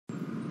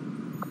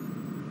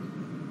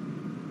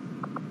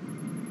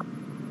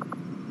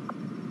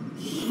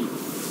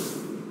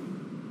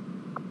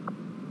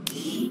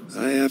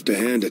I have to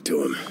hand it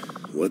to him.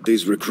 What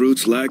these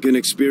recruits lack in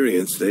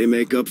experience, they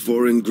make up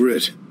for in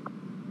grit.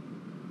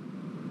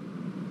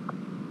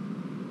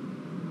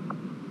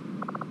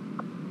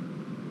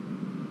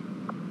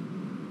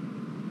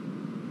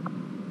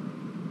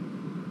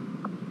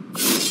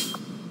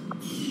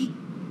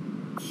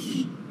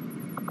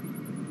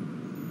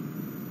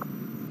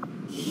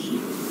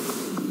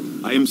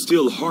 I am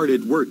still hard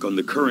at work on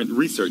the current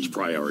research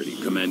priority,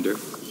 Commander.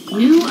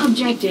 New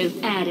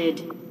objective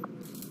added.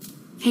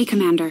 Hey,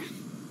 Commander.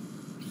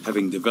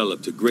 Having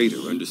developed a greater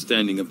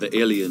understanding of the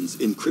aliens'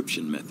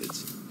 encryption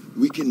methods,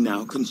 we can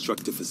now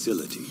construct a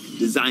facility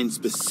designed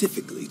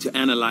specifically to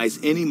analyze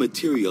any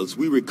materials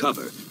we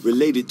recover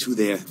related to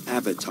their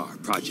Avatar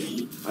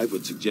project. I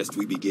would suggest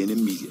we begin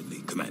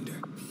immediately,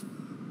 Commander.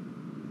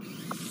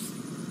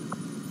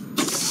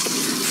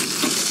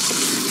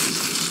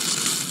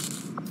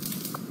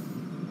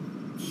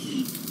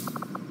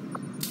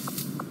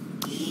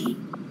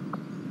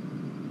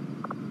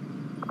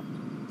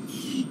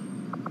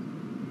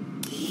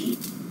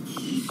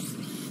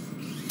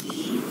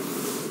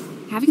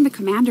 Having the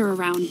commander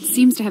around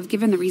seems to have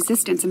given the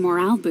Resistance a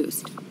morale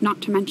boost,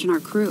 not to mention our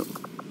crew.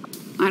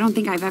 I don't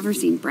think I've ever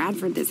seen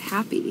Bradford this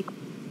happy.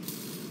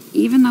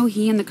 Even though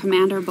he and the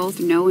commander both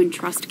know and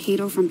trust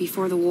Cato from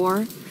before the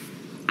war,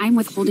 I'm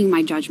withholding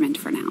my judgment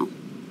for now.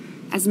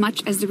 As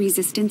much as the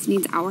Resistance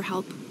needs our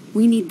help,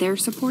 we need their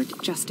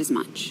support just as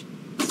much.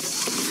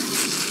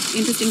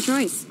 Interesting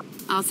choice.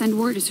 I'll send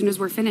word as soon as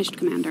we're finished,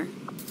 Commander.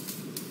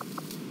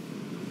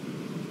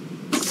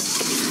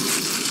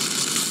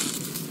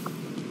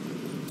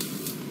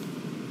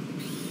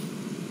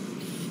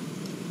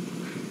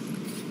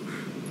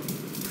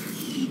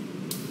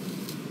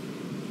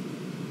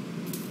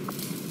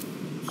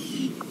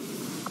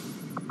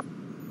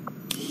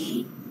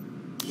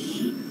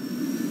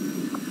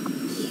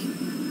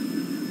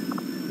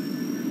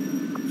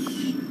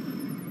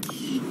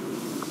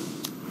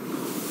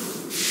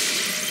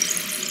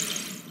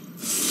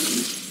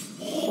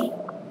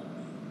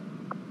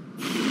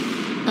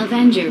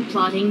 Avenger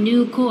plotting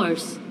new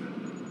course.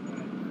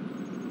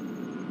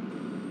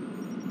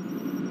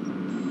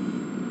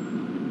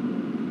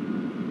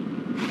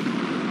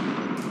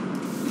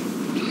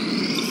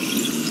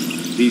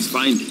 These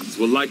findings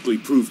will likely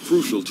prove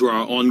crucial to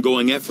our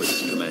ongoing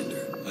efforts,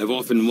 Commander. I've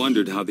often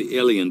wondered how the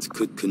aliens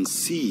could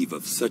conceive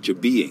of such a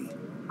being.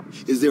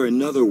 Is there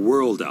another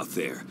world out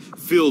there,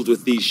 filled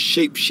with these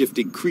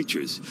shape-shifting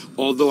creatures,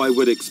 although I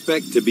would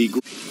expect to be...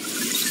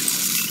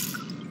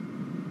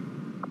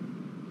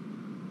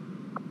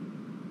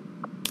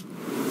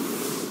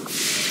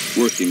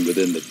 working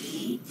within the...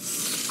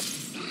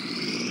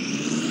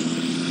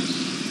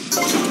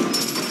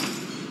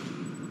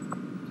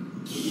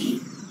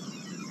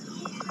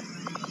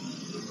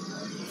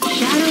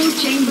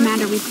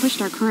 Commander, we've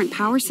pushed our current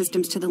power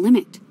systems to the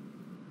limit.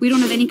 We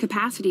don't have any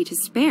capacity to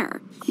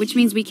spare, which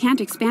means we can't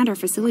expand our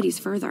facilities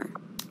further.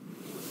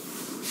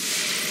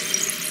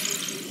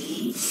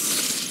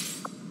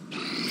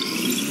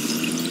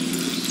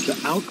 The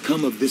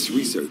outcome of this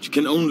research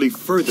can only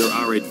further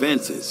our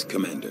advances,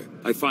 Commander.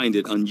 I find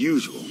it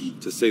unusual,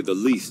 to say the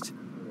least,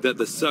 that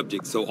the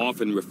subject so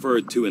often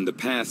referred to in the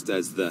past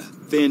as the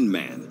Thin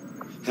Man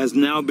has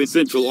now been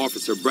Central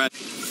Officer Brad...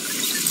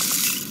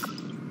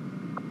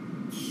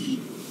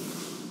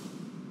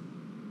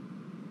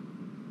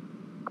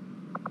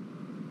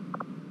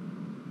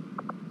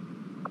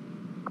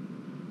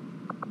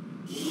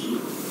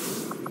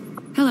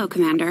 Hello,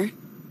 Commander.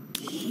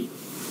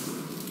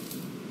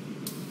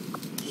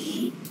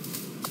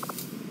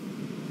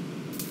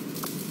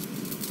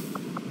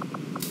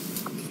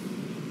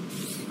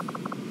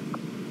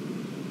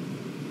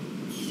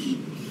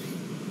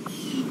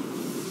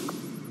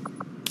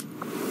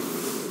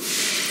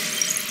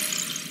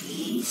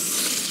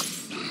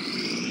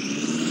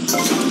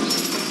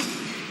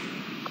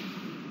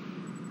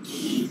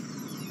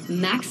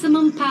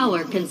 Maximum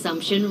power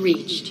consumption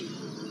reached.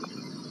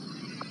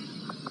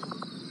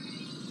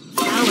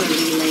 Power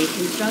relay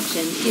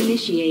construction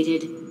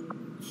initiated.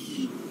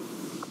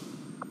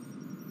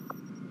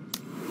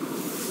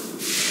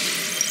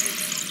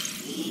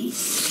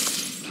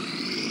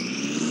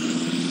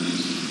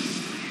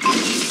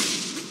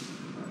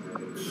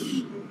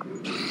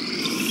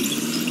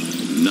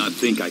 Not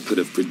think I could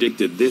have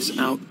predicted this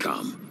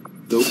outcome,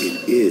 though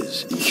it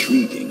is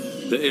intriguing.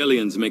 The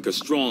aliens make a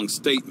strong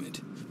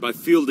statement by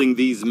fielding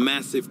these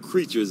massive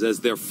creatures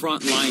as their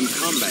frontline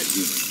combat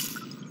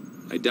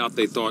unit. I doubt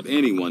they thought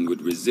anyone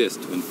would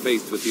resist when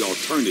faced with the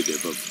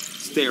alternative of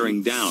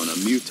staring down a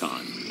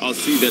muton. I'll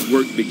see that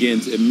work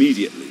begins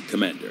immediately,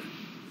 Commander.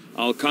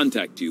 I'll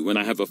contact you when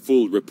I have a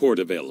full report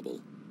available.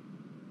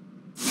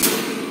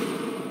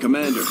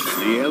 Commander,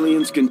 the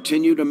aliens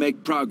continue to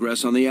make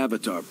progress on the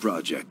Avatar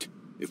project.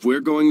 If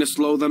we're going to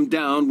slow them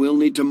down, we'll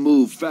need to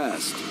move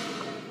fast.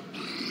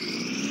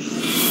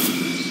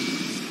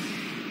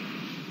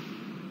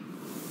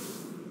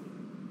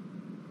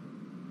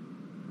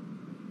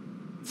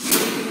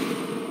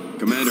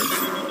 Commander,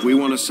 if we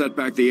want to set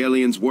back the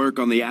aliens' work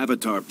on the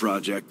Avatar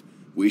project,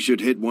 We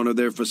should hit one of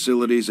their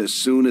facilities as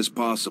soon as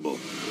possible.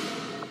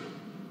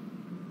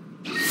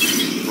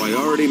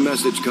 Priority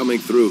message coming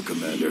through,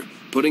 Commander.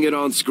 Putting it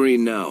on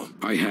screen now.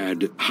 I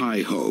had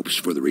high hopes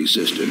for the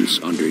Resistance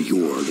under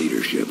your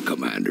leadership,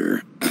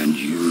 Commander, and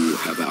you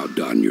have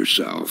outdone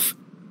yourself.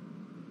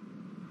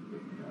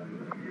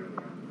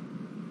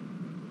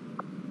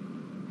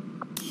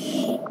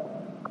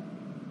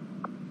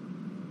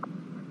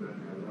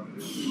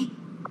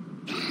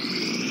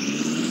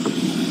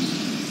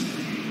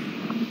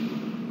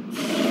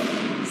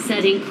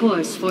 Setting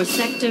course for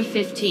Sector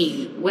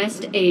 15,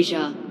 West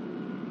Asia.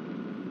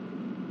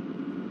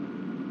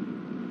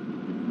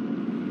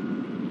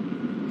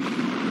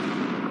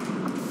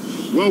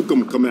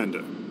 Welcome,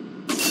 Commander.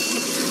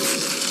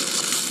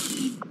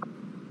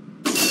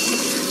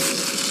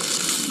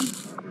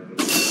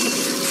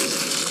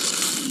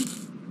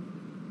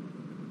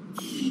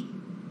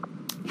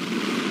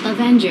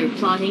 Avenger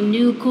plotting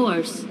new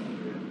course.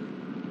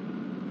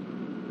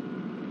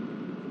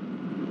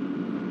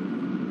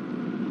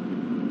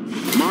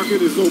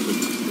 Market is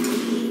open.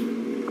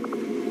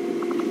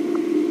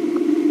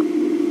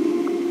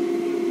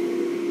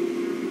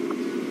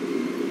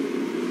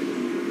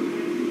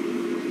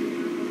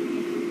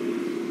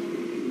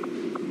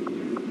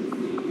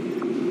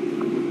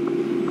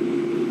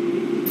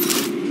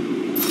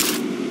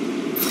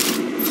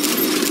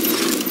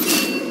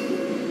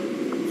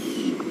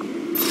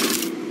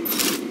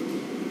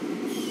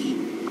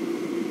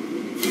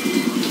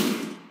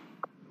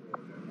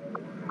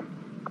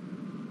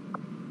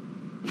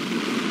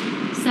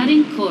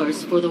 Setting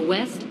course for the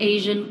West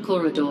Asian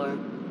corridor.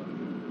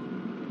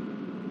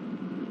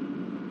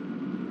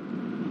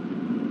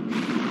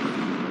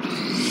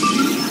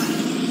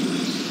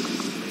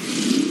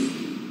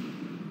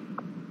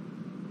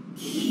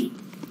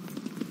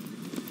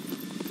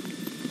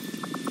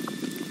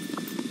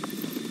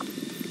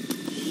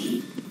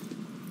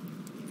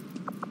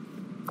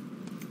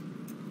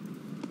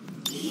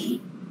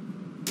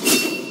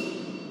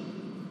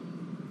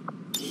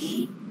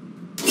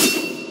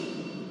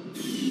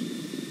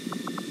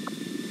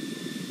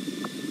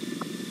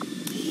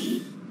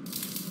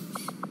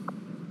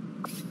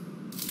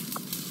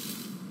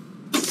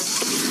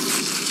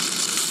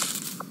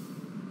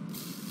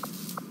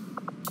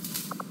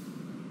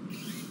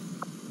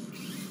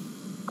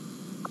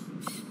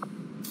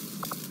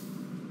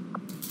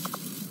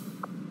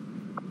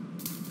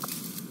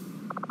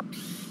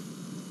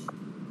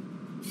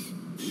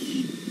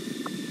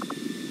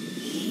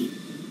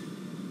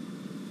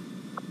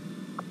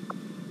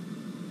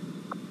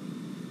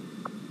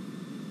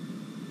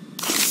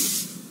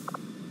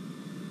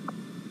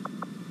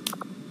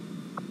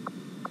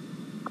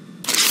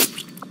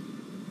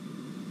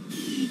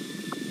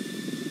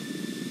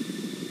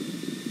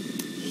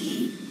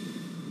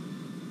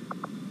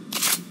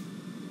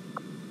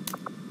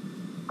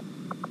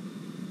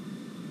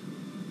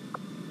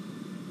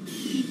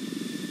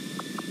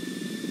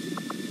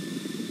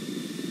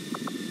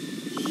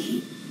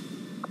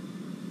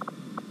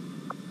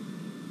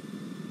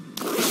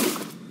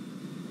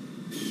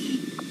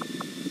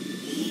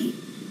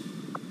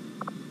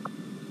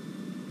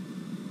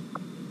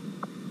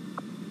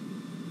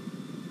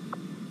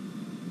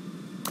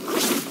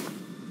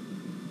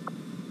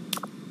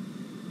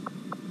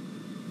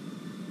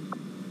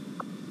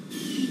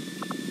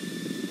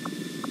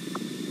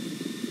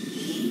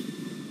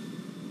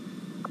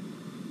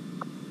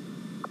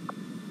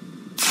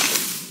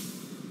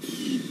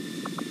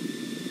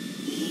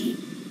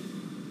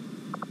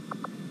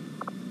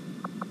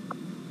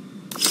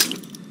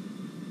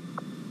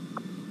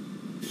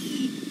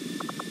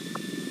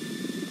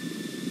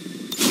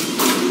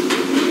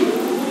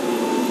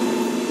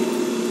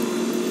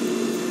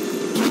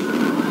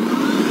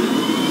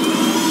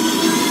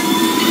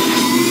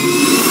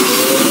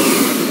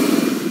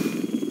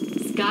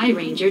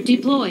 Ranger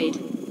deployed.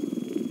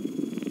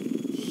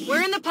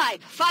 We're in the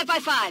pipe. 5 by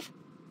 5.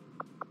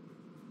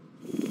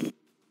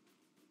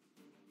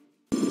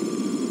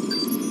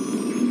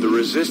 The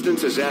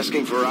Resistance is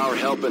asking for our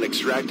help in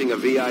extracting a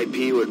VIP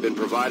who had been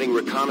providing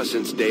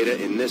reconnaissance data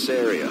in this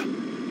area.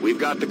 We've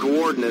got the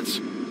coordinates,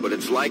 but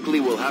it's likely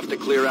we'll have to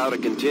clear out a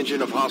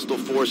contingent of hostile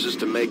forces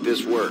to make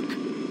this work.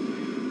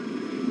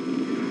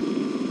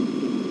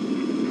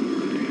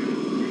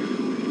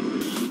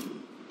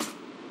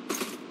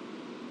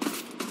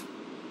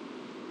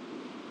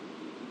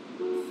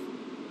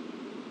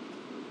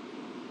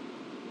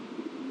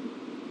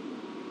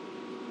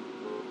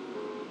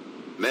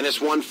 Menace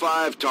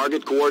 1-5,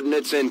 target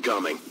coordinates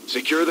incoming.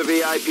 Secure the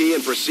VIP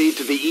and proceed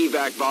to the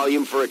evac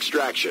volume for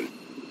extraction.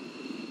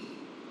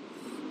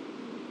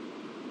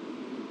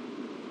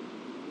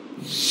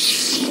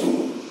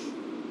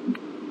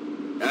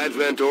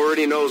 Advent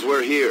already knows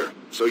we're here,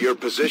 so your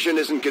position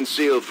isn't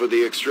concealed for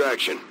the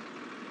extraction.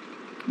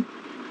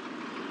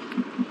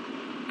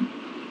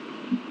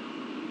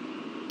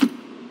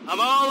 I'm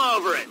all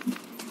over it.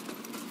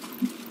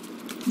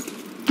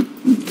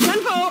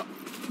 Tempo!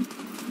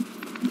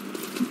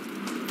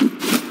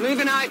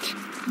 Moving out.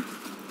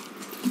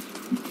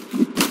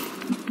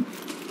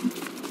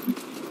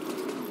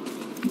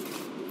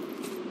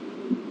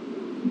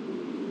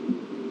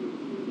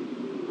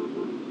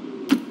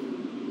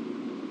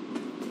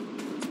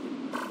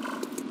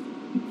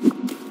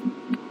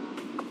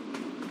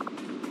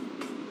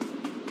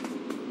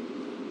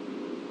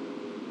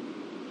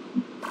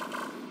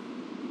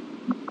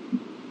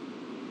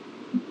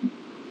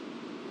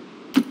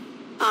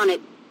 On it.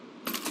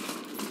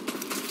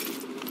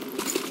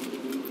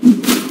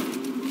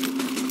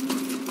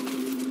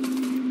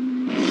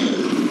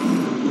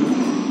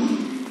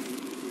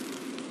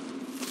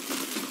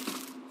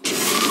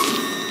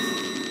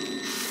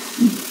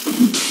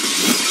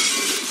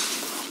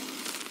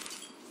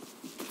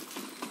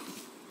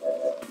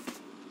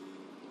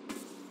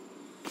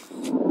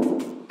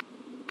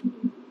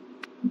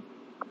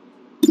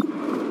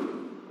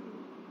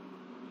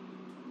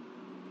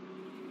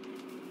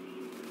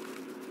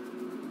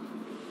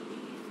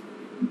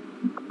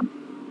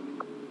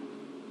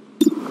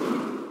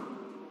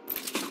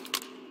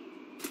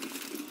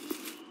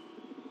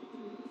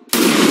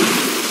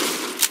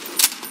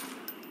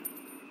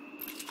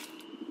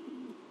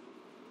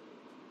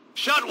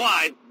 Shut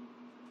wide!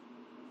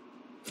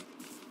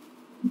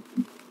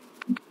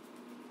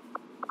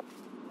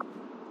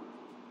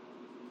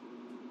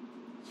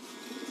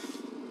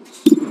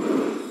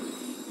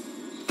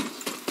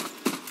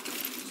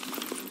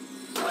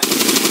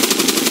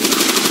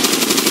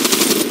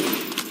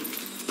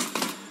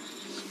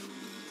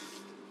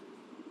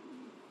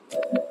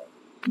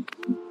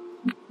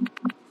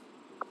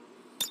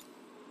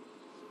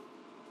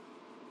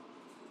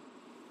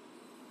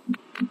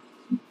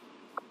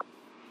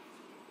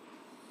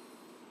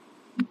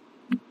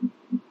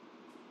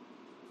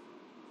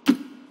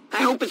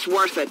 I hope it's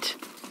worth it.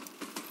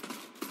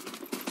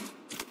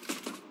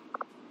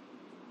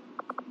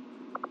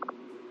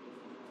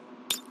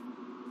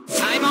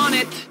 I'm on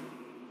it.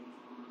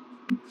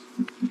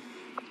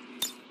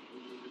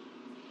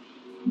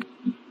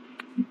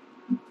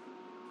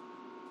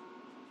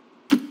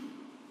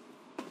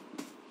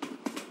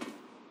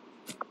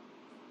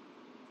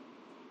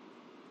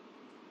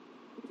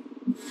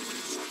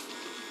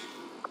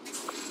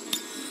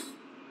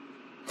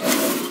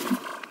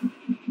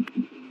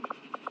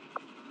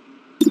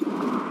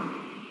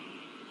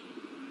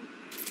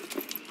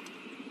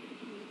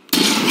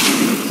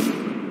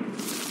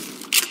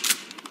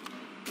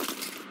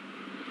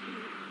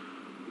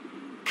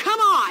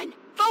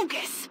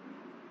 Focus!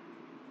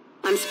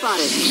 I'm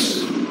spotted.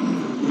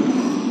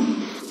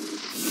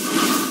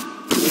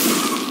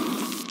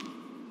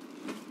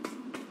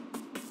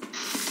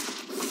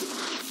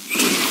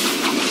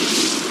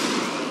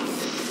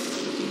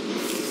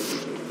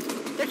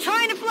 They're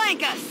trying to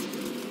flank us!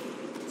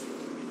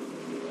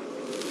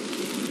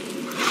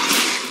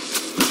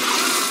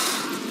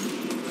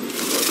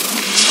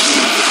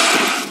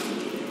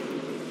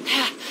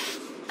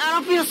 I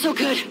don't feel so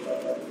good.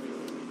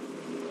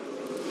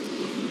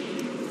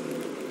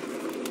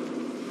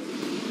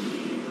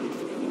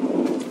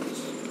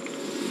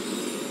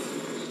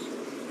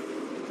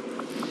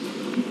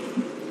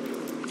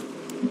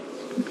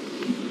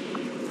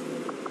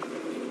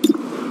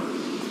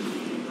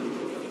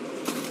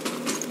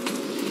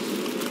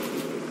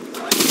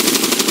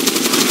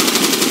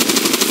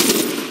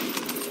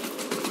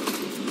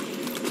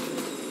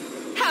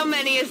 How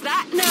many is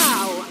that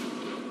now?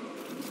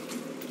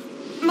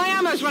 My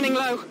ammo's running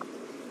low.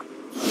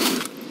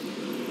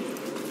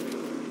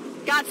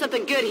 Got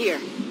something good here.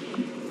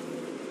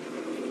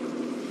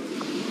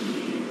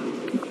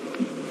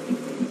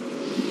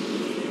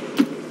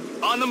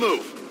 On the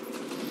move.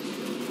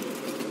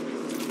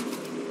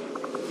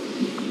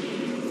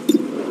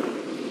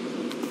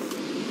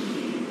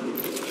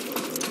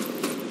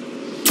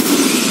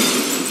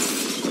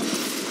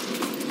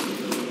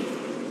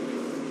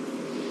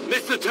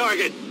 Missed the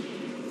target.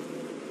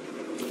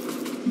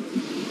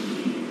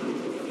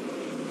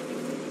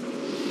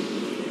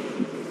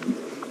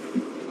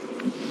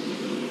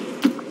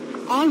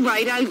 All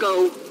right, I'll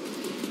go.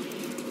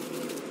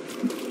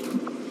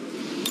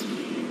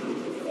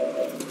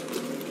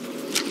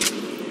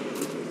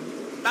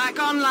 Back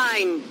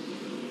online.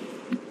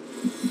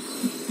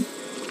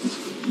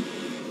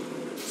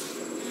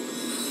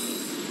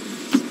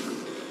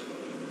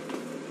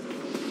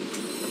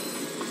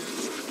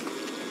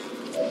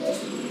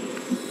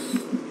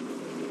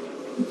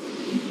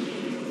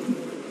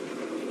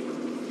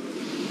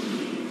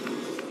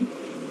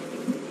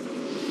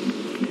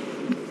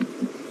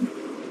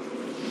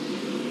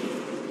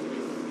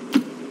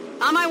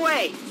 On my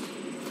way.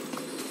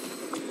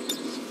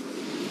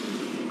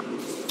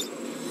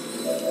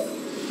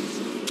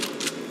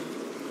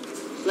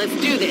 Let's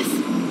do this.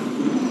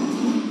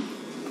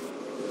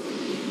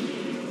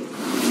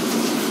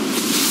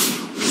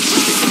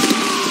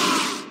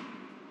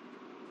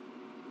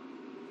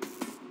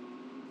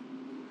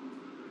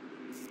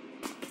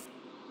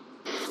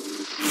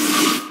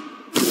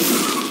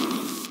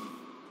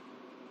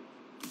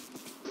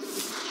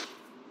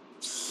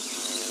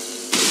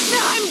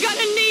 I'm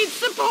gonna need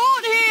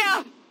support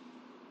here!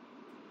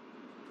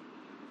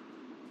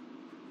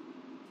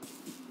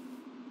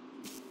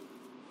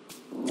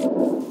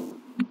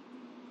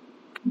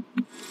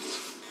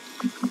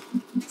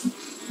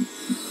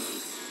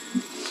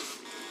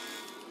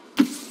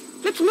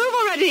 Let's move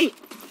already!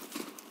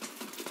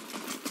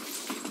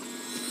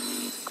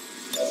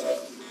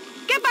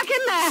 Get back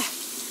in there!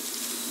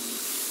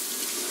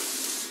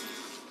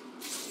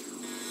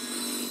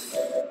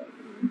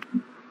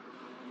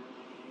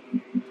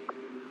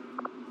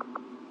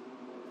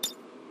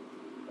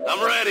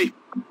 I'm ready.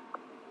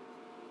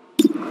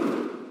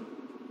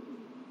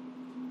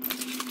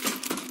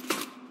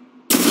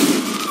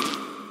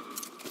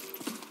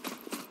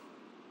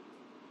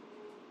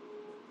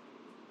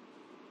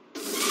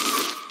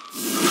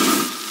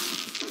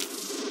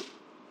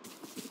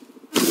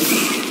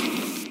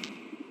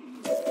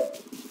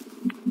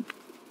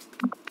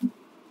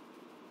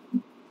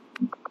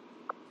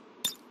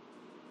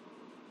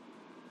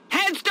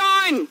 Heads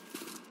down!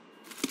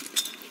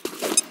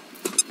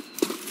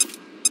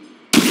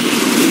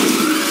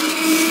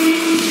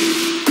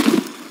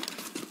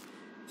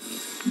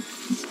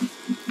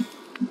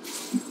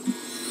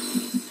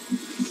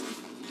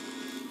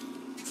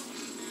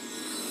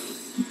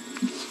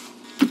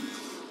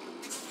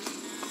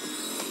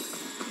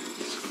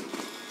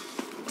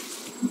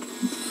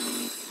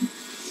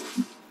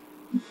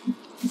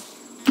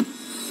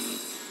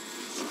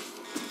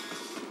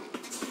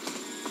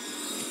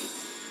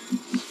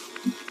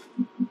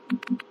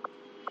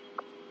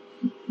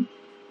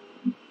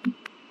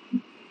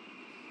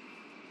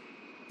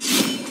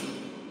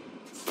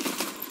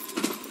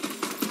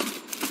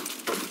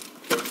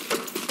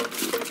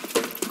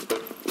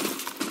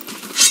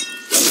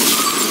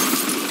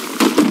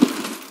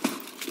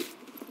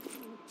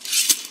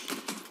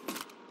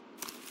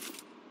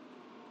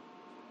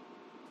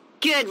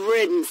 Good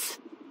riddance.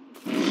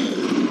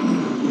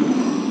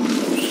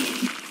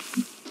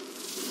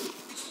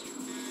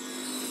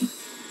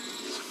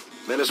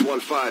 Menace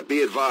 1-5,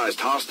 be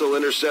advised, hostile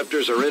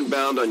interceptors are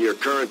inbound on your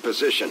current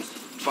position.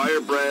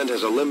 Firebrand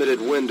has a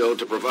limited window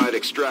to provide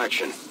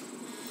extraction.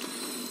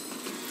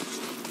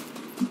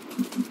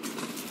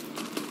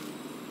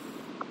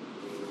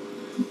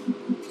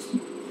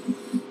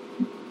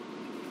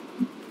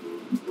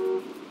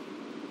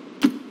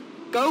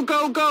 Go,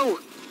 go, go!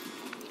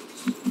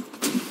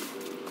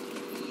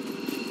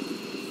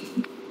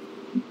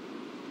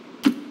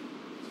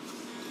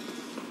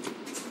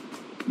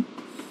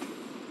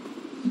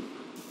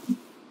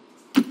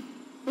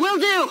 Will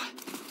do!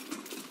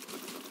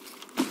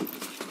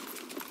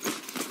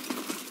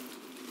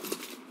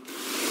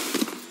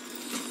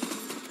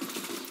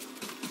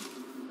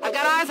 I've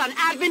got eyes on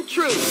Advent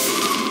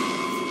troops.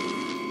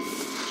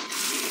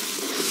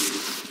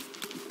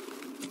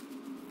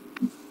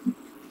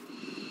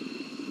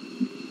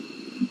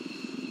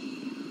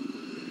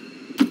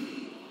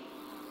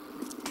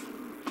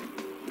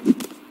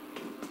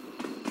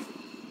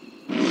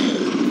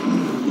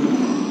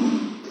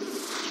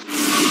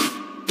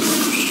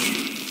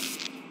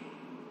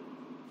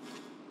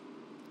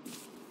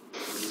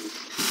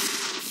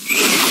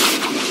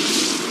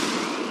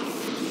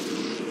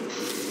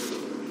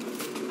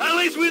 At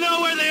least we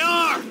know where they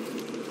are!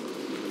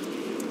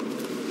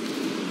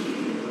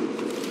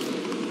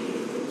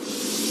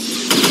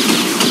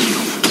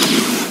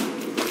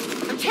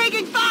 I'm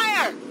taking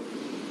fire!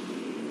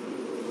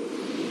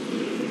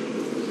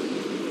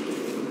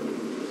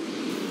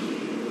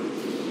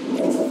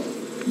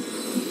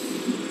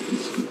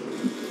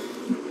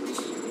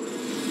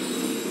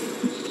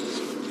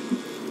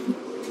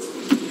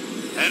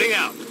 Heading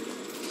out.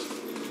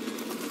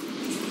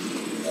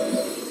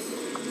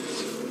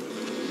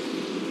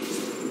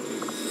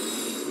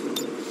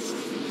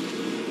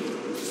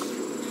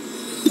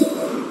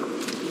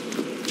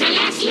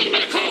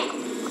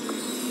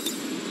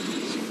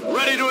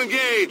 Ready to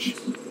engage.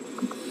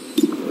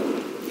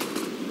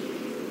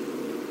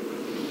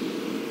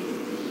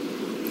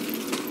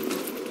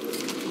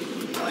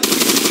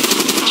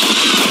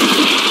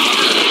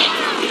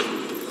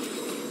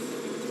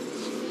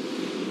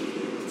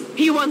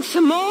 You want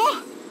some more?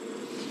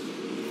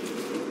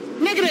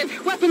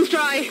 Negative. Weapons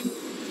dry.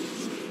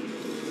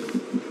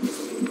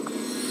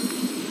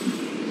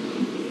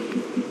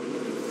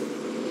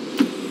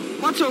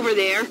 What's over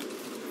there?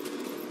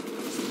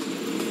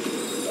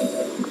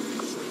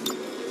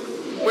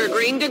 We're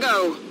green to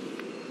go.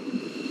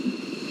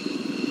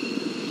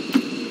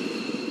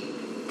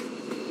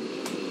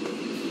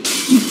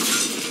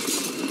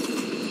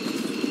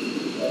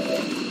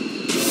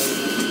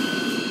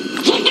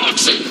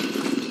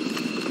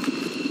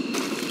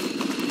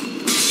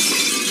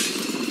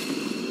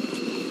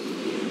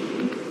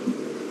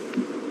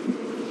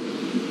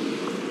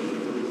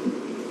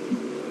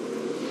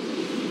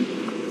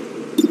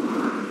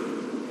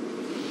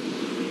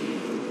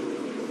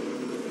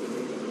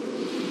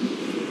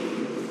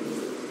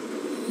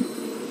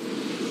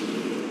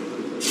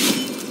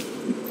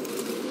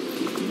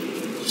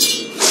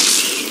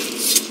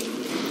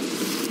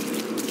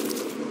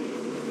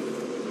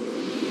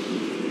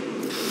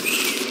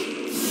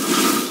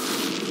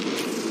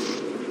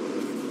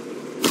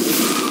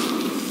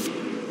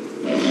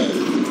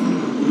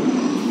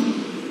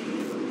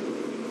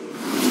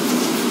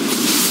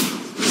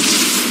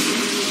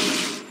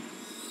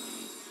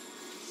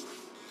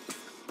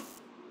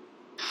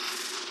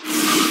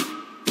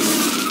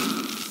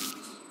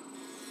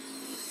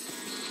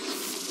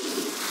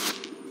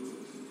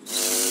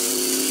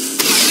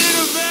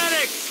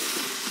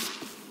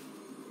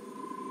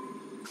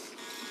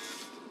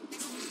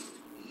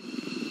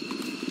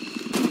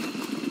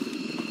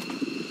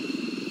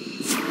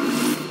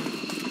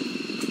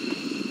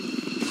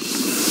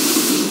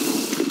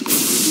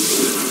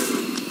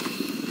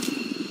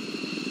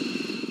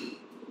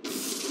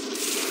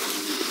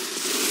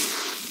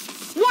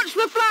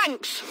 the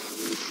flanks!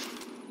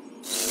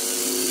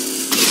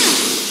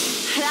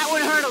 That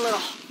would hurt a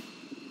little.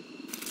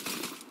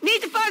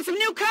 Need to find some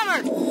new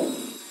cover!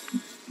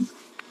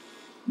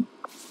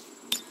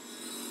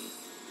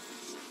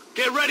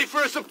 Get ready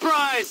for a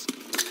surprise!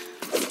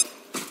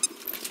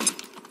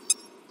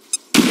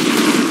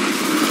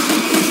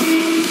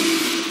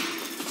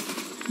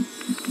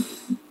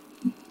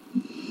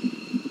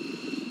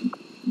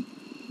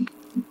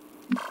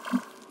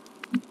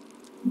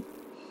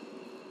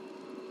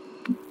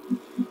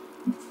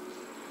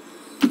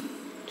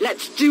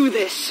 Let's do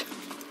this!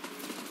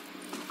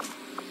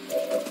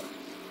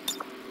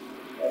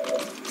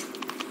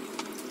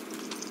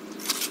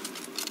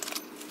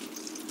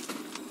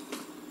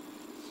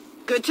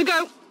 Good to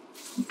go.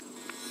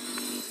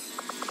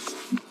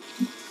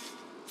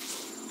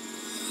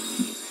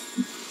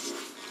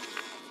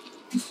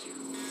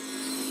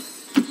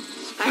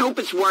 I hope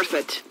it's worth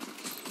it.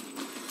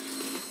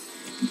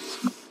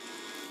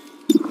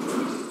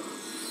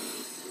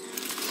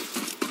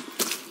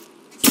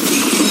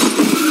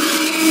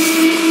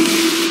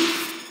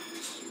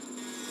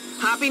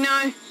 Happy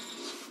now?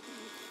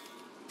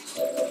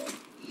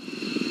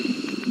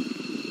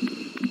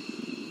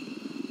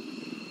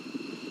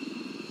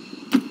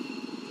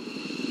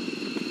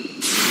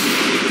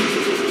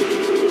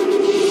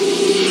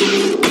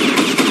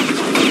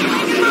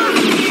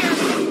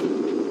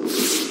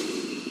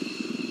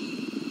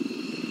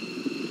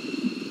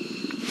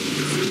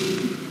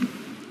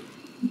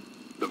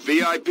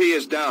 VIP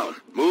is down.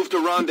 Move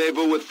to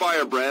rendezvous with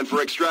Firebrand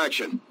for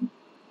extraction.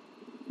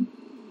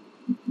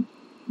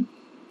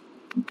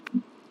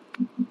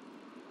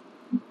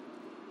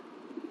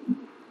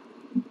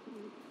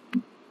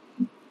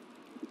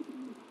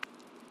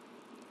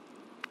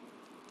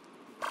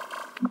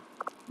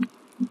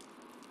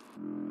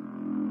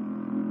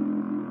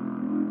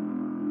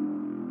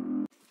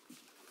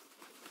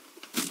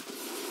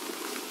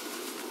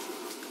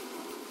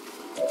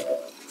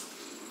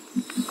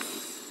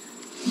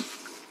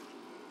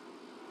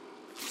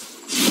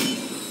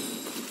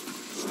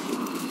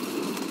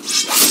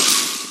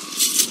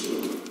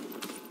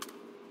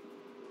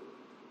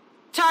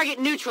 Target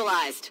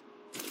neutralized.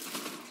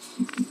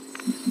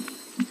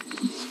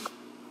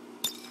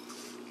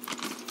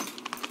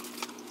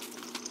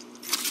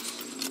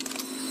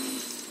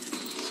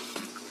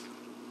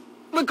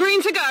 We're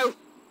green to go.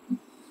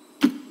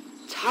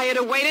 Tired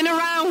of waiting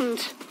around.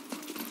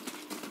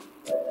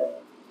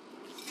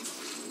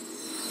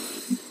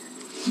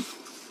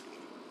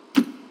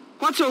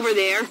 What's over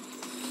there?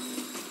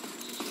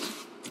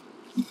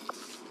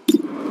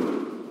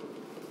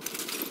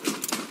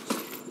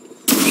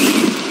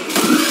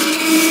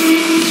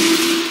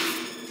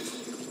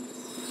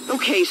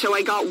 Okay, so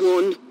I got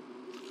one.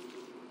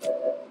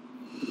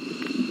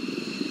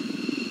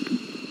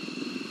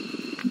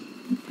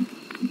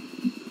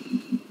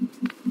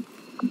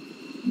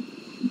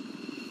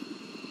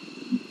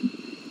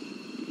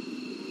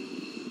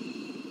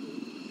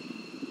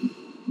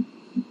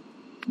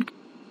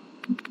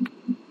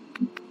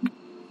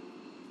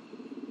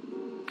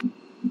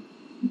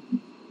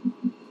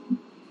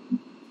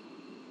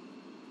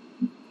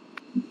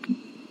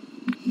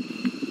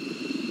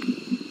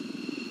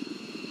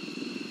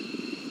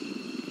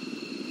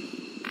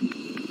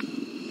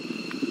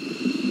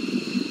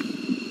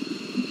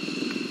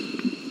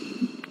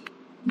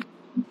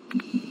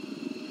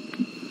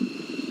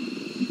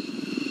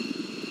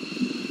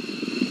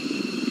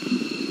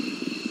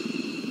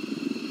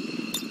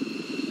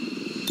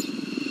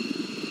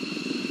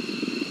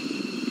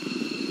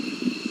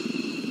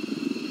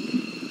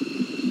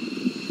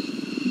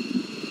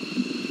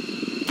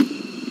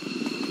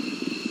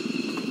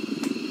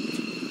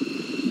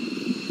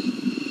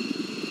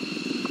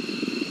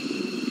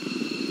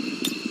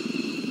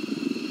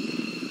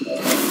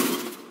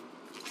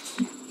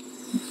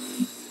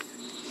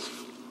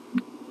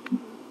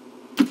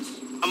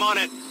 I'm on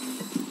it.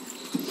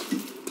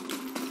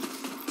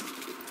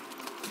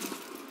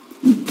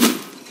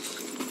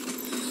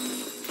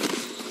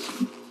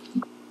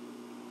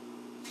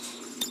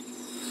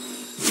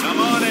 I'm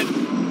on it.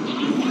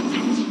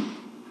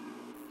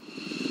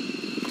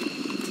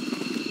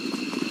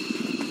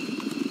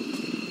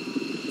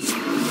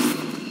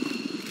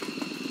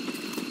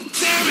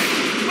 Damn it!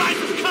 Find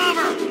some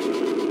cover!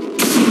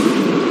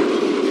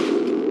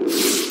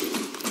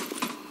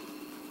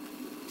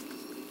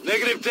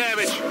 Negative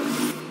damage.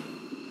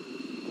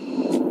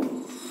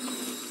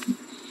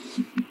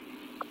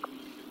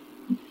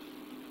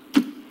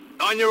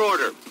 On your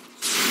order.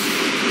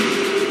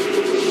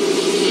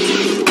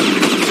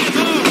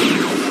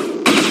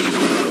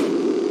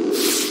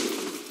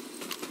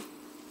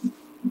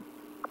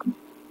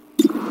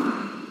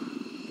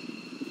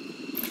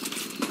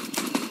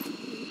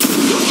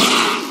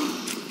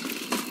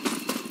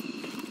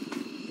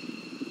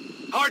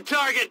 Hard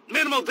target,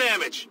 minimal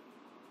damage.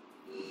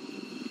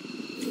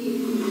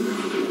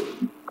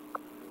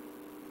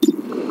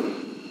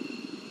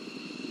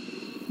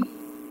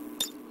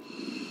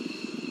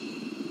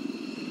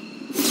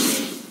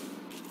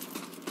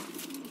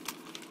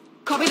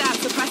 Copy that,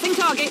 suppress Passing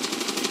target.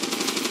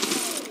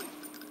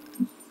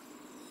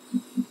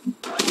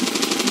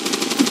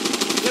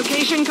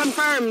 Location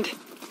confirmed.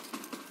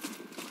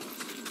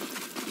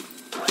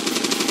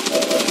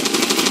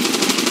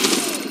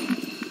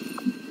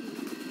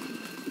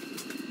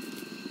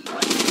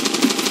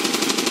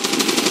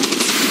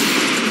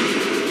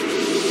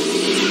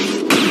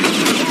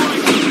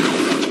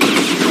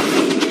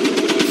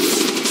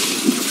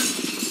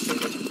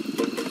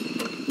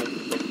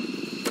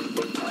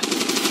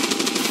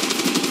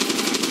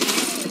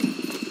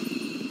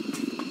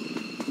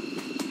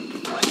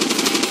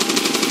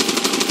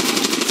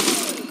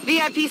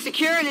 VIP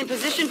secure and in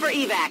position for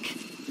evac.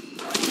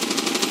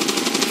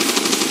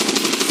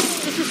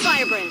 This is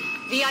Firebrand.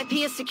 VIP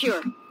is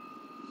secure.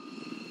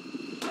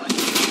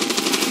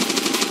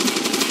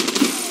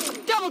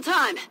 Double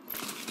time!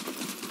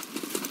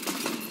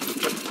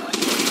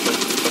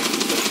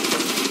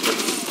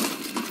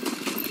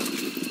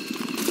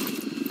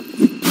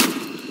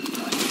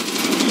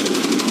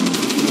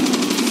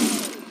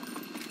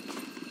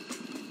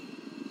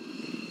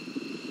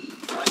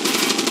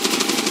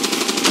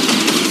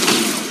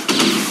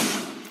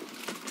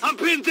 I'm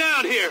pinned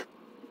down here!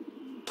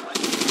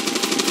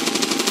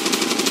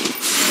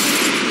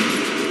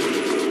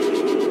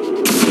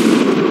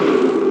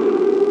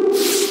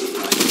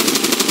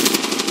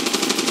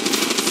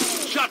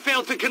 Shot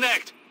failed to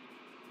connect!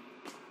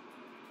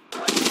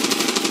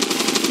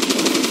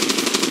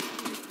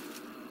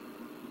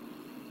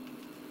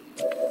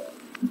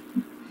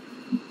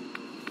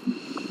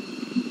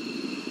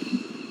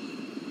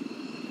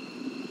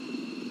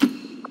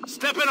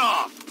 Stepping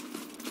off!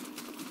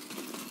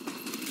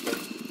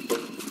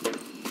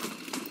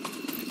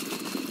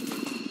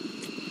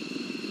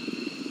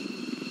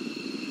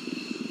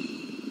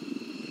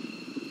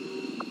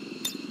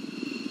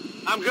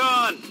 I'm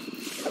gone!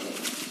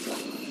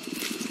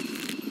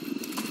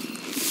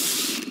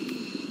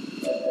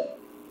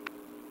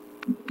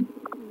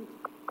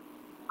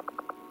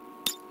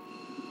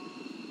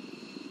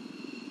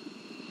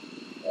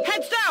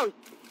 Heads down!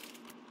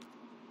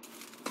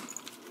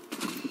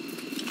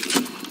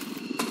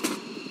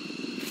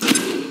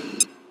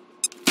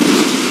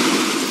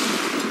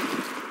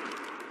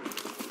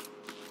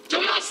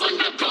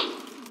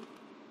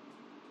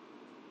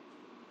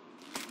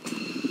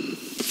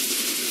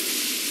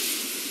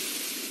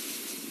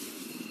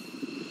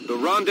 The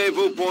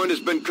rendezvous point has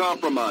been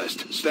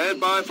compromised. Stand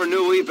by for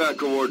new evac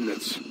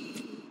coordinates.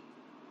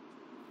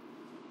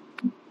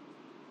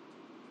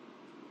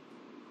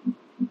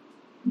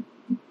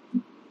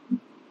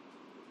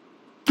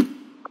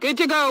 Good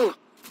to go.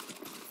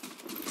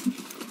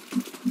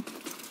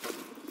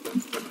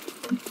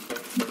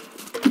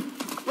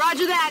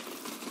 Roger that.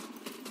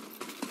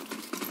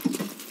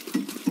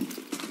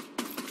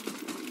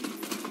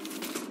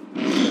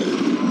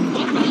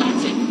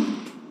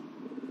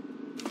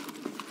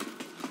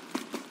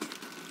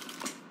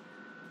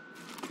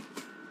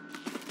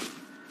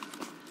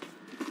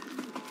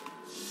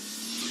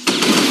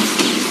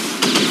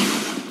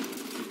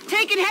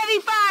 Taking heavy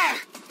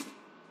fire!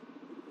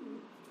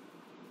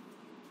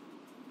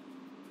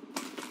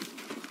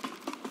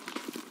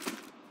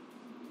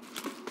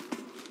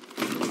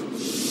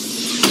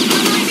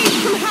 I need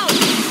some help!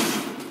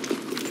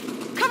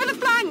 Cover the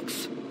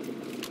flanks!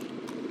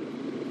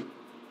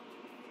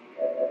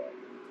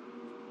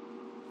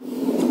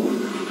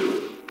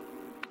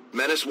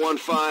 Menace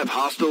 1-5,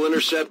 hostile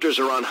interceptors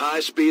are on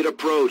high-speed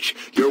approach.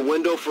 Your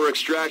window for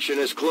extraction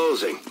is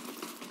closing.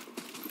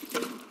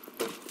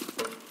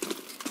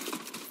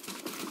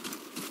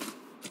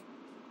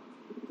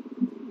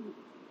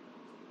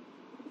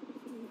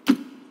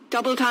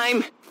 Double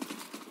time.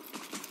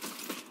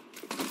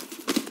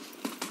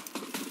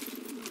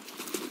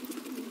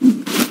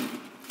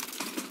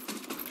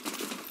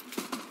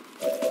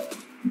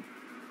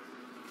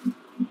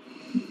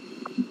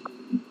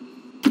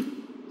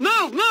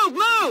 Move, move,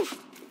 move!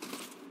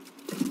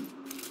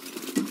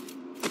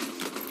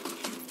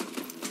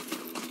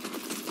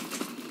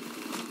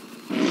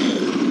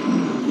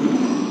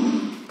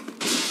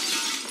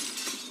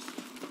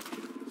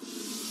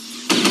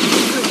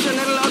 Looks a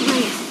little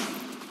ugly.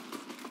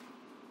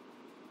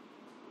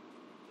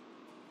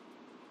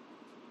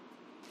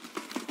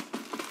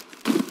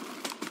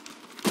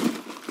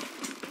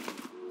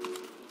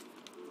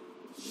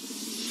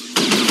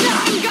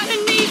 I'm gonna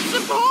need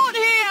support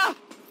here!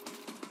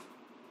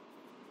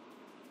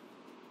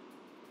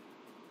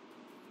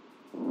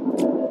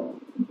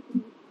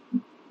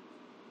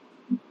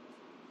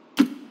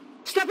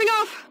 Stepping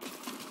off!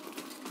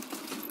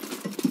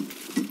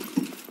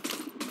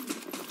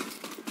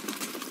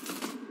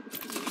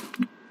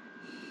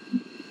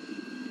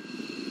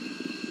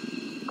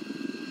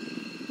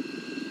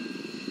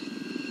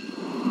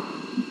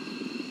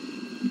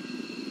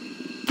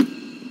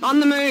 On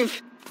the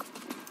move.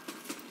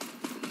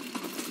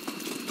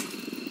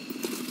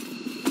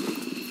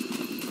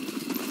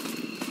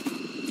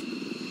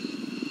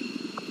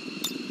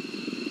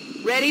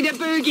 Ready to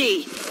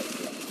boogie.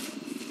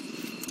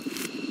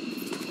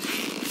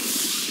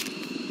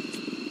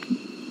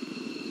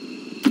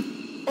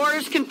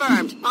 Orders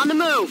confirmed. On the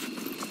move.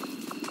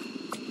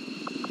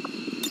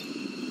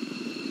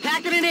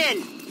 Packing it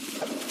in.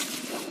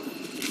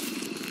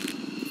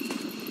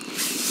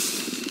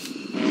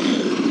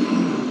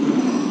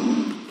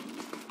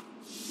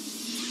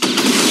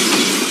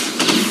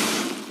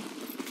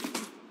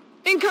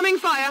 Incoming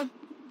fire.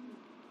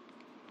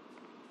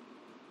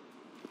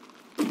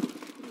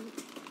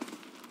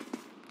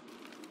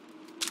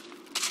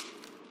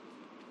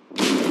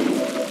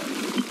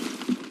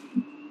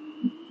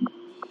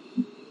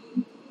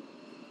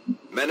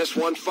 Menace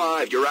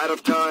 1-5, you're out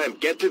of time.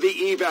 Get to the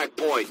evac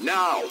point,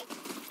 now!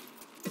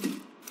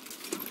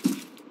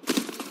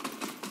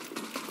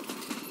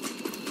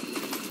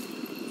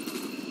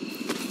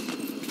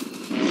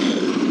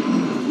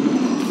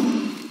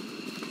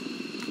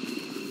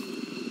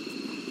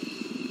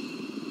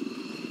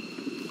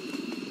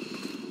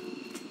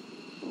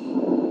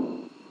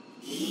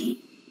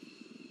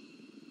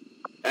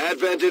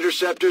 Advent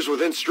interceptors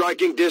within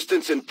striking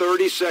distance in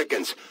 30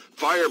 seconds.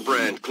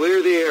 Firebrand,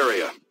 clear the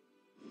area.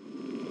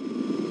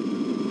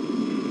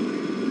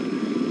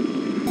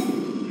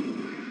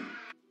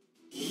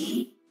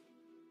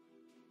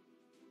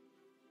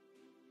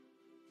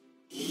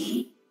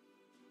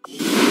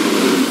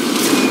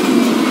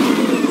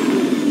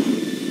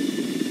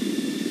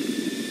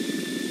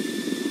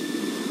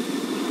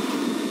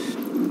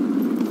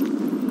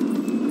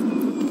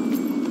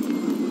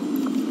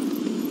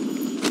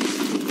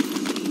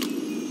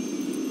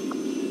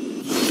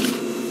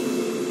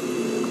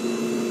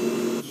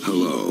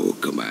 Hello,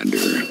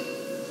 Commander.